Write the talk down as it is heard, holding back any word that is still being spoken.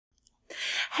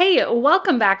Hey,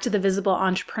 welcome back to The Visible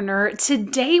Entrepreneur.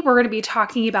 Today we're going to be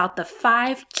talking about the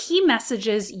 5 key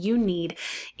messages you need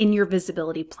in your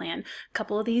visibility plan. A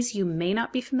couple of these you may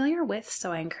not be familiar with,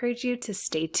 so I encourage you to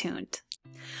stay tuned.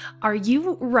 Are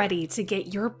you ready to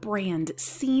get your brand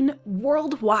seen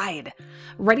worldwide?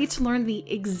 Ready to learn the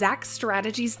exact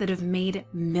strategies that have made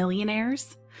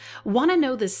millionaires? Want to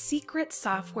know the secret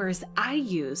softwares I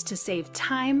use to save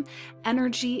time,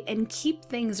 energy, and keep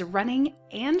things running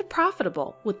and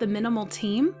profitable with the minimal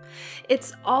team?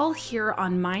 It's all here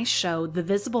on my show, The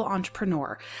Visible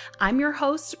Entrepreneur. I'm your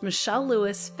host, Michelle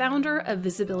Lewis, founder of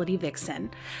Visibility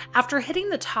Vixen. After hitting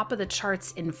the top of the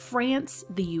charts in France,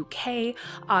 the UK,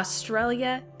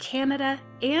 Australia, Canada,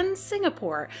 and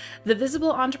Singapore, The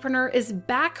Visible Entrepreneur is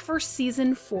back for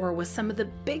season 4 with some of the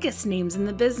biggest names in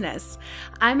the business.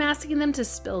 I'm asking them to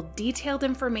spill detailed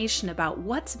information about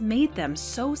what's made them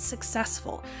so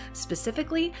successful,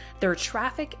 specifically their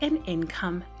traffic and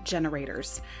income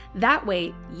generators. That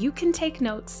way, you can take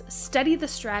notes, study the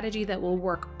strategy that will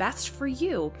work best for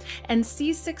you, and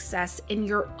see success in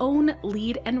your own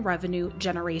lead and revenue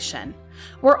generation.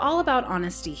 We're all about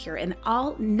honesty here, and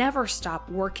I'll never stop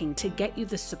working to get you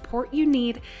the support you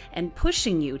need and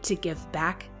pushing you to give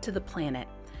back to the planet.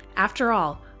 After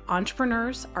all,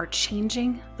 entrepreneurs are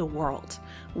changing the world.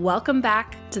 Welcome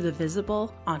back to The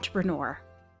Visible Entrepreneur.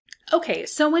 Okay,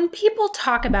 so when people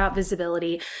talk about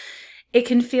visibility, it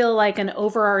can feel like an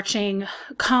overarching,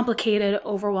 complicated,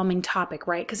 overwhelming topic,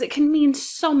 right? Because it can mean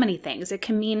so many things. It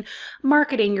can mean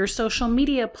marketing, your social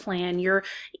media plan, your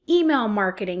email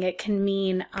marketing. It can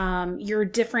mean your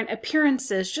different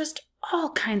appearances, just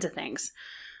all kinds of things.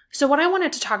 So what I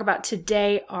wanted to talk about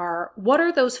today are what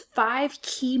are those 5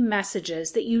 key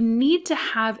messages that you need to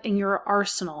have in your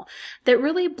arsenal that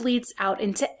really bleeds out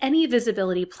into any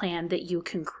visibility plan that you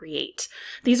can create.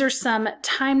 These are some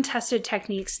time-tested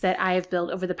techniques that I have built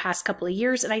over the past couple of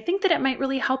years, and I think that it might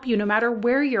really help you no matter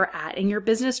where you're at in your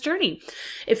business journey.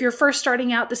 If you're first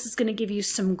starting out, this is going to give you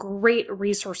some great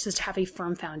resources to have a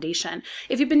firm foundation.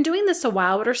 If you've been doing this a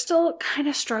while but are still kind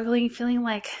of struggling, feeling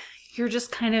like you're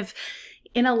just kind of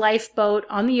in a lifeboat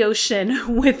on the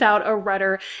ocean without a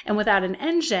rudder and without an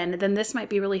engine, then this might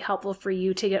be really helpful for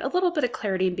you to get a little bit of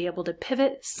clarity and be able to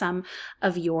pivot some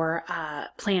of your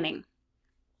planning.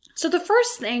 So the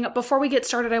first thing before we get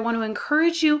started, I want to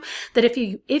encourage you that if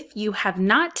you have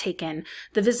not taken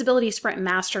the Visibility Sprint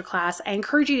Masterclass, I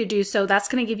encourage you to do so. That's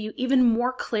going to give you even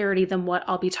more clarity than what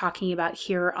I'll be talking about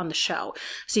here on the show.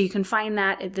 So you can find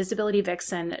that at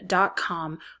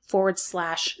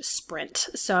visibilityvixen.com/sprint.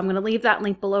 So I'm going to leave that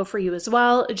link below for you as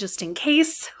well, just in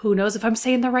case. Who knows if I'm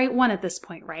saying the right one at this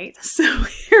point, right? So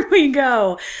here we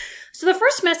go. So the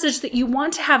first message that you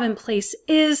want to have in place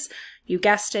is, you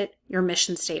guessed it, your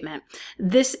mission statement.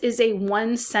 This is a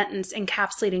 1 sentence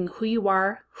encapsulating who you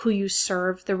are, who you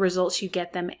serve, the results you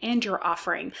get them, and your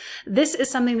offering. This is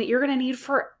something that you're going to need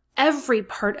for every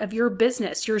part of your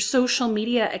business, your social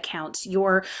media accounts,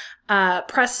 your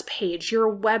press page, your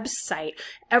website,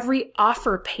 every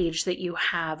offer page that you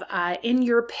have, in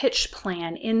your pitch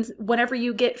plan, in whenever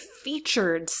you get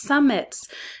featured, summits,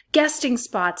 guesting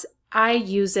spots. I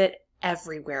use it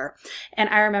everywhere. And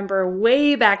I remember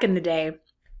way back in the day,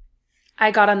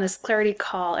 I got on this clarity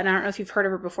call, and I don't know if you've heard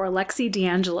of her before, Lexi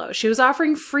D'Angelo. She was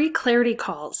offering free clarity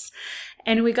calls.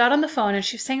 And we got on the phone and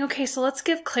she was saying, okay, so let's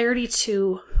give clarity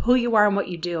to who you are and what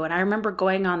you do. And I remember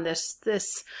going on this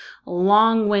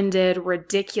long-winded,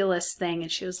 ridiculous thing.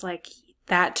 And she was like,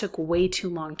 that took way too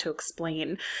long to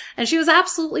explain. And she was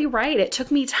absolutely right. It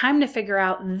took me time to figure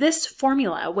out this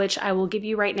formula, which I will give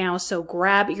you right now. So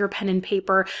grab your pen and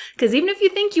paper, because even if you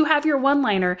think you have your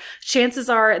one-liner, chances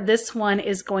are this one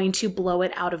is going to blow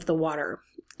it out of the water.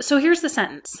 So here's the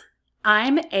sentence.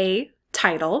 I'm a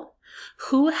title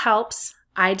who helps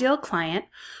ideal client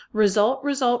result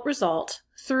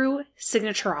through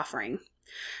signature offering.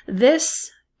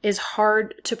 This is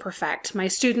hard to perfect. My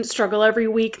students struggle every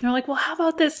week. And they're like, well, how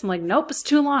about this? I'm like, nope, it's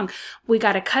too long. We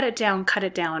got to cut it down.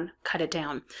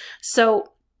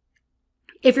 So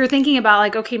if you're thinking about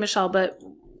like, okay, Michelle, but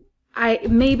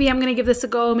maybe I'm going to give this a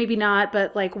go, maybe not,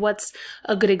 but like, what's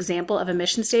a good example of a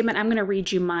mission statement? I'm going to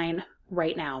read you mine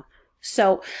right now.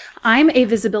 So I'm a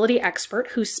visibility expert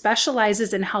who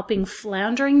specializes in helping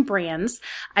floundering brands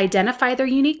identify their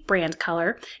unique brand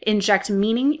color, inject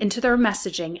meaning into their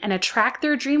messaging, and attract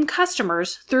their dream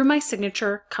customers through my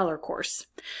signature color course.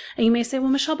 And you may say, well,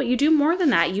 Michelle, but you do more than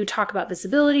that. You talk about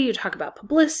visibility, you talk about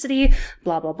publicity,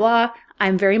 blah, blah, blah.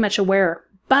 I'm very much aware.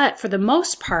 But for the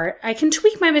most part, I can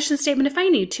tweak my mission statement if I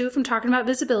need to, if I'm talking about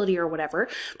visibility or whatever.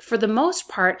 For the most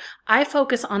part, I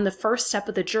focus on the first step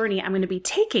of the journey I'm going to be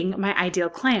taking my ideal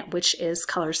client, which is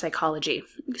color psychology.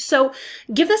 So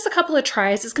give this a couple of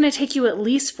tries. It's going to take you at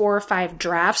least 4 or 5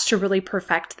 drafts to really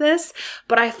perfect this,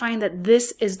 but I find that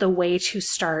this is the way to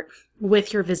start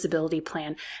with your visibility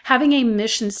plan. Having a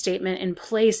mission statement in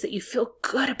place that you feel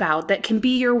good about, that can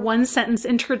be your 1-sentence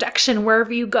introduction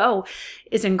wherever you go,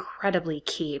 is incredibly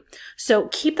key. So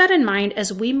keep that in mind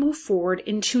as we move forward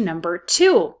into number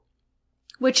 2,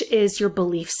 which is your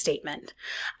belief statement.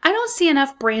 I don't see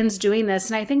enough brands doing this,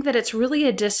 and I think that it's really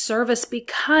a disservice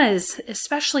because,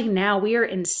 especially now, we are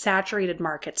in saturated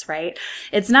markets, right?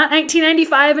 It's not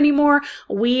 1995 anymore.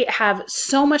 We have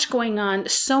so much going on,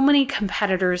 so many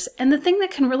competitors, and the thing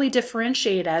that can really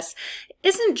differentiate us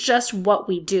isn't just what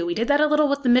we do. We did that a little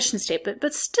with the mission statement,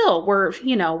 but still, we're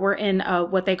in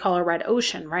what they call a red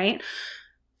ocean, right?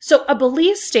 So a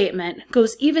belief statement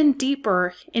goes even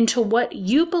deeper into what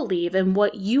you believe and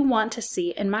what you want to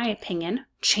see, in my opinion,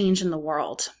 change in the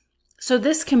world. So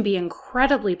this can be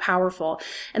incredibly powerful.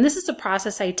 And this is a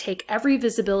process I take every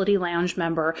Visibility Lounge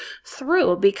member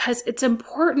through because it's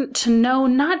important to know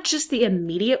not just the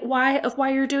immediate why of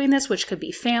why you're doing this, which could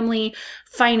be family,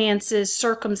 finances,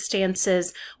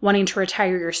 circumstances, wanting to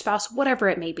retire your spouse, whatever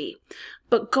it may be,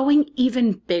 but going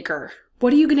even bigger.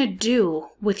 What are you going to do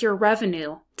with your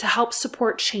revenue to help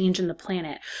support change in the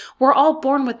planet? We're all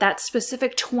born with that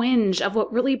specific twinge of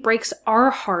what really breaks our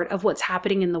heart of what's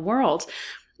happening in the world.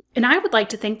 And I would like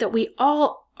to think that we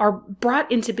all are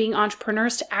brought into being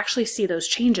entrepreneurs to actually see those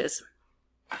changes.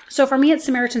 So for me at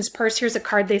Samaritan's Purse, here's a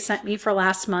card they sent me for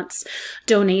last month's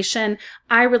donation.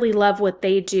 I really love what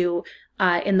they do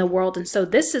in the world. And so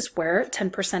this is where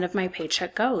 10% of my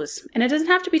paycheck goes. And it doesn't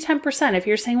have to be 10%. If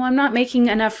you're saying, well, I'm not making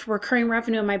enough recurring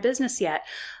revenue in my business yet,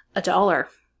 $1.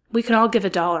 We can all give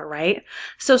 $1, right?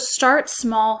 So start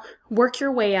small, work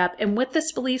your way up. And with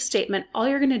this belief statement, all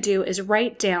you're going to do is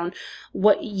write down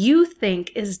what you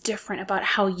think is different about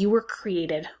how you were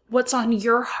created, what's on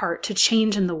your heart to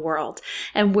change in the world,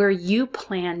 and where you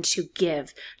plan to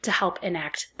give to help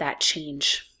enact that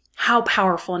change. How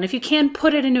powerful. And if you can,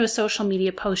 put it into a social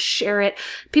media post, share it.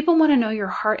 People want to know your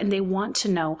heart and they want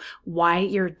to know why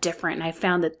you're different. And I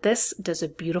found that this does a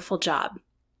beautiful job.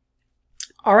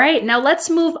 All right, now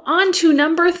let's move on to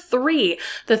number 3,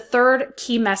 the third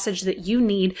key message that you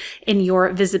need in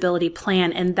your visibility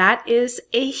plan, and that is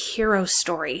a hero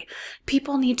story.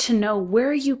 People need to know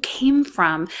where you came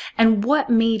from and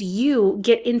what made you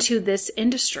get into this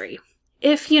industry.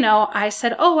 If, I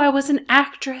said, oh, I was an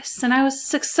actress and I was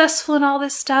successful in all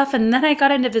this stuff and then I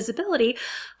got into visibility,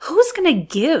 who's going to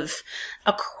give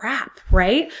a crap,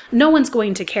 right? No one's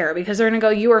going to care because they're going to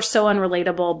go, you are so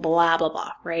unrelatable, blah, blah,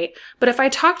 blah, right? But if I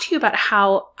talk to you about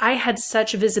how I had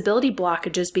such visibility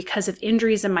blockages because of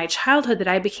injuries in my childhood that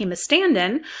I became a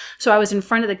stand-in, so I was in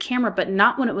front of the camera, but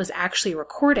not when it was actually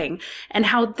recording, and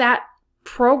how that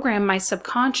program my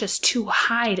subconscious to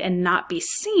hide and not be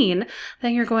seen,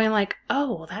 then you're going like,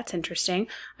 oh, well, that's interesting.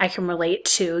 I can relate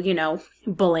to,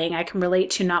 bullying. I can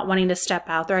relate to not wanting to step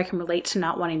out there. I can relate to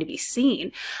not wanting to be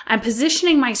seen. I'm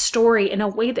positioning my story in a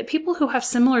way that people who have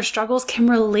similar struggles can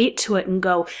relate to it and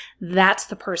go, that's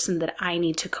the person that I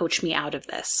need to coach me out of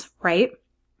this, right?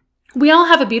 We all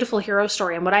have a beautiful hero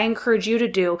story, and what I encourage you to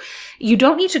do, you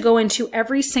don't need to go into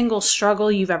every single struggle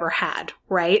you've ever had,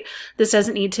 right? This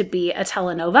doesn't need to be a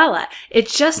telenovela. It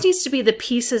just needs to be the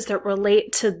pieces that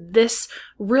relate to this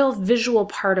real visual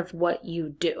part of what you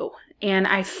do. And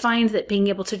I find that being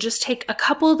able to just take a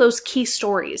couple of those key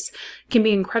stories can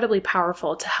be incredibly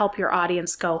powerful to help your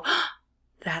audience go, oh,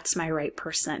 that's my right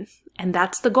person. And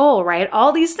that's the goal, right?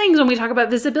 All these things, when we talk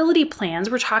about visibility plans,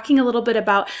 we're talking a little bit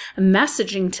about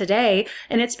messaging today.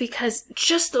 And it's because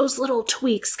just those little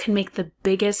tweaks can make the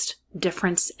biggest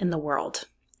difference in the world.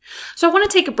 So I want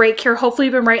to take a break here. Hopefully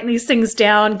you've been writing these things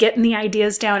down, getting the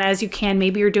ideas down as you can.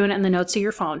 Maybe you're doing it in the notes of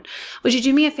your phone. Would you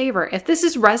do me a favor? If this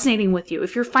is resonating with you,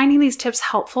 if you're finding these tips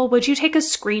helpful, would you take a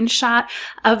screenshot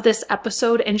of this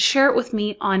episode and share it with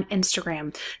me on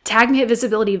Instagram? Tag me at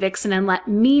Visibility Vixen and let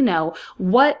me know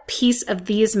what piece of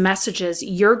these messages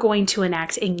you're going to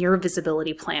enact in your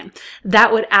visibility plan.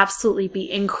 That would absolutely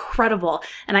be incredible.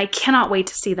 And I cannot wait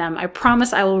to see them. I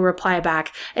promise I will reply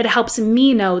back. It helps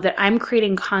me know that I'm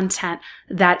creating content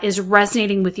that is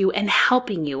resonating with you and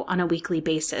helping you on a weekly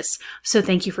basis. So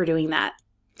thank you for doing that.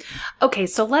 Okay,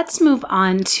 so let's move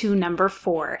on to number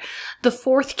 4. The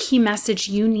fourth key message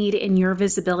you need in your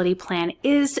visibility plan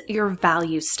is your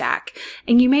value stack.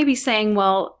 And you may be saying,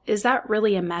 well, is that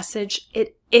really a message?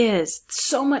 It is.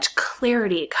 So much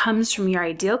clarity comes from your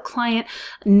ideal client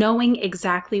knowing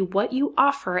exactly what you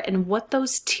offer and what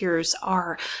those tiers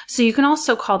are. So you can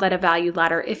also call that a value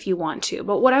ladder if you want to.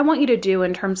 But what I want you to do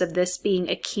in terms of this being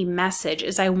a key message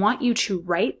is I want you to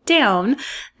write down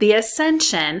the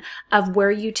ascension of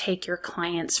where you take your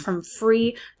clients from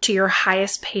free to your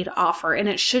highest paid offer. And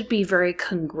it should be very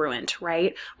congruent,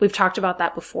 right? We've talked about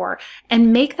that before.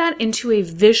 And make that into a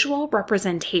visual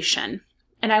representation.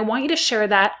 And I want you to share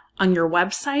that on your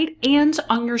website and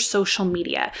on your social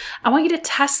media. I want you to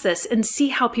test this and see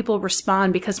how people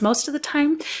respond, because most of the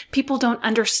time people don't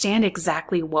understand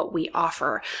exactly what we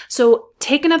offer. So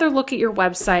take another look at your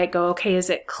website, go, okay,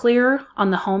 is it clear on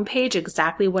the homepage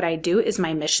exactly what I do? Is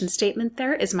my mission statement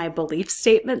there? Is my belief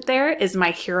statement there? Is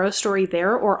my hero story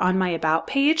there or on my about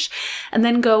page? And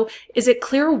then go, is it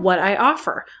clear what I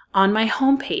offer? On my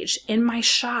homepage, in my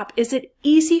shop, is it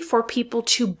easy for people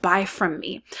to buy from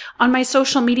me? On my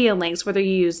social media links, whether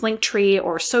you use Linktree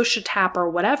or SocialTap or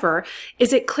whatever,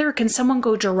 is it clear? Can someone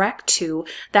go direct to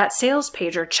that sales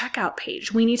page or checkout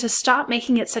page? We need to stop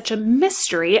making it such a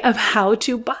mystery of how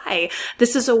to buy.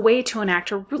 This is a way to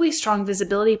enact a really strong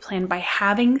visibility plan by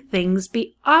having things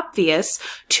be obvious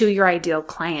to your ideal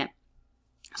client.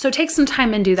 So take some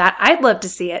time and do that. I'd love to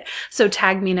see it. So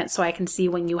tag me in it so I can see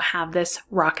when you have this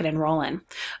rocking and rolling.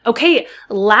 Okay,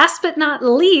 last but not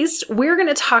least, we're going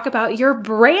to talk about your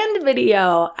brand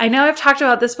video. I know I've talked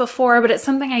about this before, but it's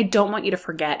something I don't want you to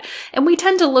forget. And we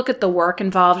tend to look at the work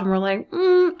involved and we're like,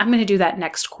 I'm going to do that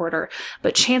next quarter.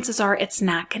 But chances are it's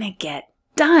not going to get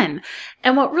done.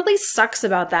 And what really sucks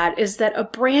about that is that a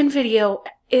brand video,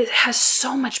 it has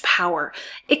so much power.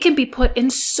 It can be put in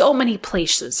so many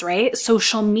places, right?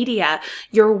 Social media,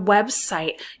 your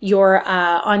website, your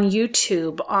on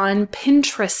YouTube, on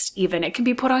Pinterest even. It can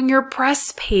be put on your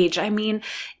press page. I mean,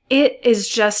 it is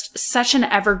just such an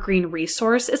evergreen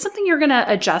resource. It's something you're going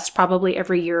to adjust probably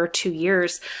every year or 2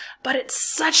 years, but it's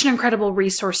such an incredible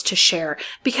resource to share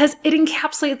because it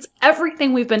encapsulates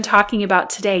everything we've been talking about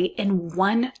today in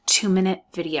one 2-minute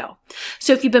video.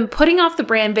 So if you've been putting off the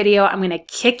brand video, I'm going to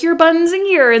kick your buttons in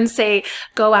gear and say,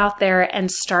 go out there and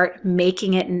start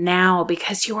making it now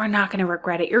because you are not going to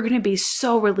regret it. You're going to be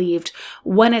so relieved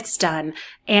when it's done.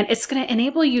 And it's going to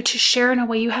enable you to share in a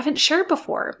way you haven't shared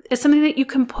before. It's something that you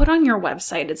can put on your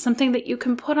website. It's something that you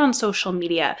can put on social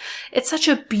media. It's such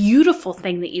a beautiful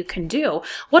thing that you can do.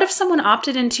 What if someone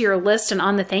opted into your list and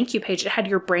on the thank you page, it had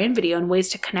your brand video and ways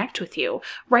to connect with you,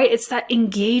 right? It's that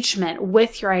engagement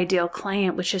with your ideal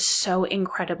client, which is so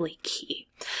incredibly key.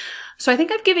 So I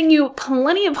think I've given you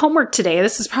plenty of homework today.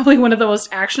 This is probably one of the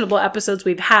most actionable episodes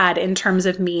we've had in terms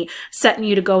of me setting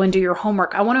you to go and do your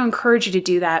homework. I want to encourage you to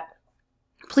do that.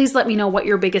 Please let me know what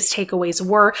your biggest takeaways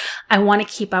were. I want to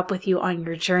keep up with you on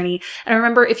your journey. And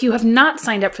remember, if you have not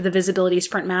signed up for the Visibility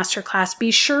Sprint Masterclass,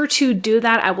 be sure to do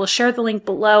that. I will share the link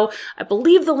below. I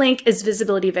believe the link is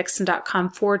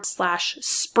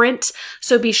visibilityvixen.com/sprint.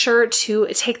 So be sure to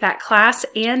take that class.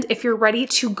 And if you're ready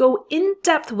to go in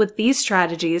depth with these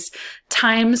strategies,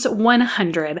 times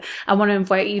 100, I want to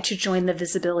invite you to join the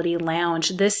Visibility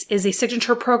Lounge. This is a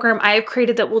signature program I have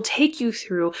created that will take you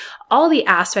through all the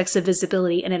aspects of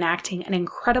visibility and enacting an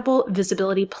incredible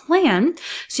visibility plan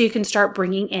so you can start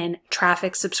bringing in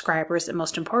traffic, subscribers, and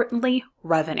most importantly,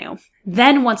 revenue.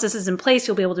 Then once this is in place,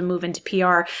 you'll be able to move into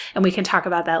PR, and we can talk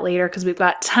about that later because we've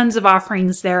got tons of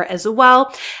offerings there as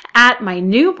well at my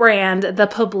new brand, The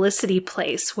Publicity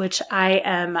Place, which I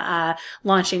am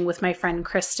launching with my friend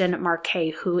Kristen Marquet,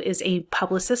 who is a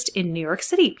publicist in New York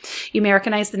City. You may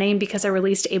recognize the name because I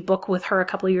released a book with her a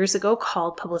couple of years ago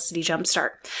called Publicity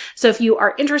Jumpstart. So if you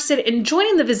are interested in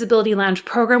joining the Visibility Lounge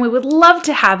program, we would love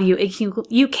to have you.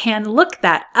 You can look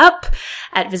that up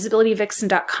at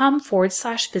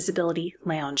visibilityvixen.com/visibility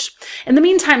lounge. In the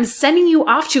meantime, sending you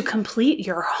off to complete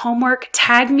your homework,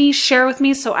 tag me, share with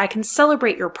me so I can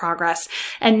celebrate your progress.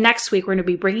 And next week, we're going to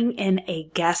be bringing in a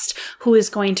guest who is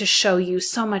going to show you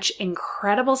so much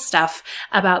incredible stuff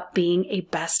about being a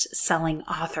best-selling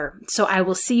author. So I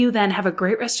will see you then. Have a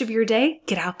great rest of your day.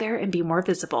 Get out there and be more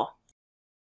visible.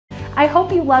 I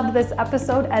hope you loved this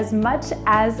episode as much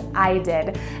as I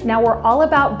did. Now we're all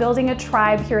about building a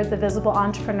tribe here at The Visible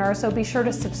Entrepreneur, so be sure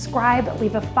to subscribe,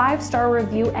 leave a 5-star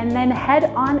review, and then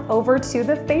head on over to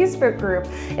the Facebook group.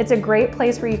 It's a great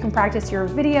place where you can practice your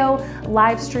video,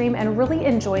 live stream, and really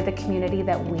enjoy the community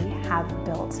that we have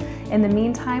built. In the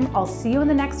meantime, I'll see you in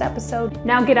the next episode.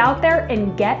 Now get out there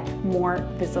and get more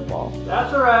visible.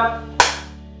 That's a wrap.